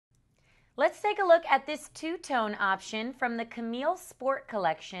Let's take a look at this two-tone option from the Camille Sport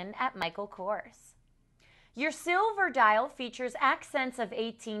Collection at Michael Kors. Your silver dial features accents of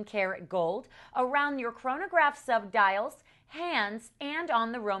 18-karat gold around your chronograph subdials, hands, and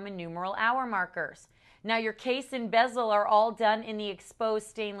on the Roman numeral hour markers. Now your case and bezel are all done in the exposed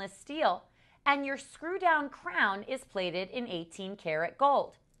stainless steel, and your screw-down crown is plated in 18-karat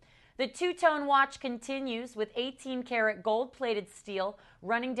gold. The two-tone watch continues with 18-karat gold-plated steel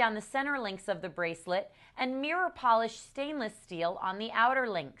running down the center links of the bracelet and mirror-polished stainless steel on the outer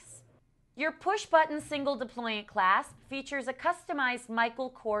links. Your push-button single deployant clasp features a customized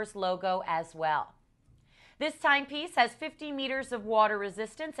Michael Kors logo as well. This timepiece has 50 meters of water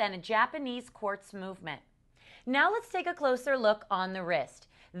resistance and a Japanese quartz movement. Now let's take a closer look on the wrist.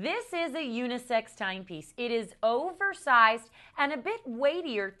 This is a unisex timepiece. It is oversized and a bit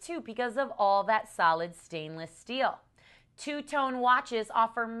weightier too because of all that solid stainless steel. Two-tone watches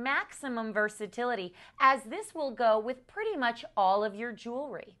offer maximum versatility as this will go with pretty much all of your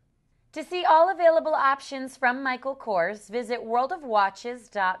jewelry. To see all available options from Michael Kors, visit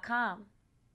WorldofWatches.com.